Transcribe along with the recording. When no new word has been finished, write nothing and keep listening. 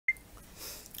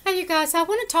Hey, you guys, I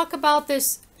want to talk about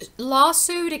this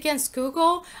lawsuit against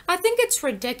Google. I think it's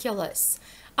ridiculous.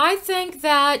 I think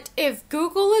that if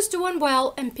Google is doing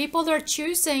well and people are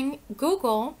choosing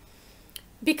Google,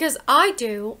 because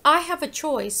I have a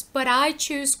choice, but I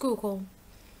choose Google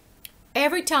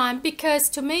every time because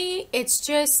to me, it's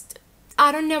just,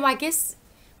 I don't know, I guess,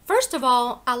 first of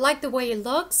all, I like the way it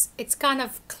looks. It's kind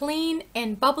of clean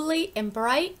and bubbly and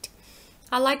bright.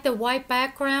 I like the white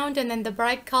background and then the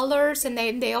bright colors, and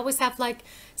they always have like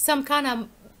some kind of,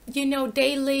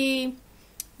 daily,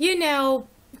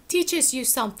 teaches you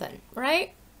something,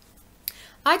 right?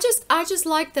 I just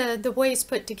like the way it's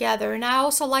put together, and I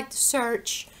also like the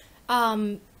search,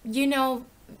 everything.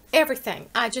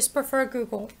 I just prefer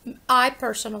Google, I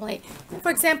personally. For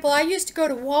example, I used to go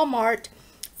to Walmart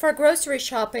for grocery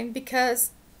shopping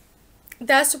because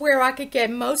that's where I could get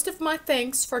most of my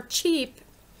things for cheap,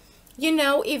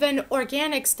 even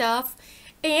organic stuff.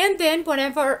 And then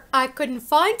whenever I couldn't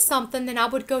find something, then I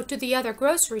would go to the other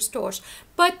grocery stores.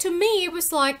 But to me, it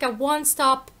was like a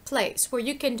one-stop place where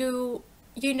you can do,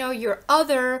 your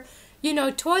other,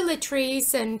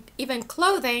 toiletries and even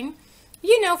clothing,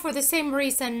 for the same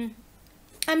reason.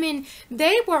 I mean,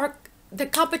 they were the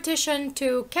competition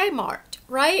to Kmart,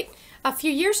 right? A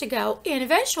few years ago, and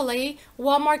eventually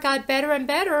Walmart got better and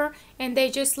better, and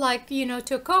they just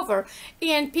took over,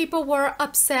 and people were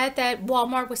upset that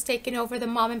Walmart was taking over the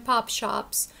mom and pop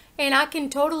shops. And I can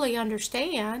totally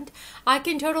understand.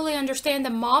 The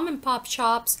mom and pop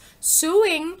shops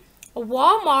suing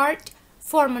Walmart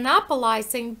for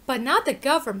monopolizing, but not the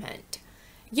government.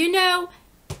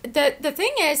 The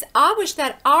thing is, I wish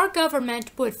that our government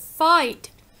would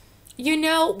fight,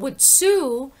 would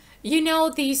sue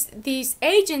these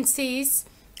agencies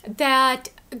that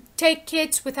take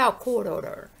kids without court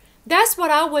order. That's what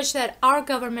I wish that our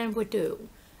government would do.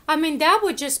 I mean, that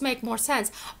would just make more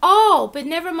sense. Oh, but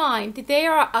never mind. They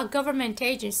are a government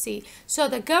agency, so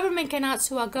the government cannot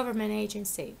sue a government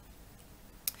agency.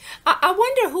 I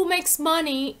wonder who makes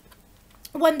money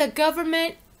when the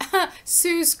government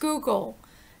sues Google.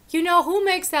 Who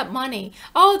makes that money?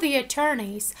 Oh, the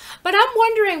attorneys. But I'm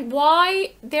wondering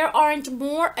why there aren't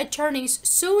more attorneys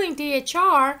suing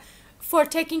DHR for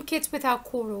taking kids without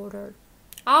court order.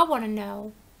 I want to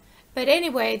know. But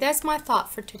anyway, that's my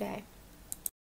thought for today.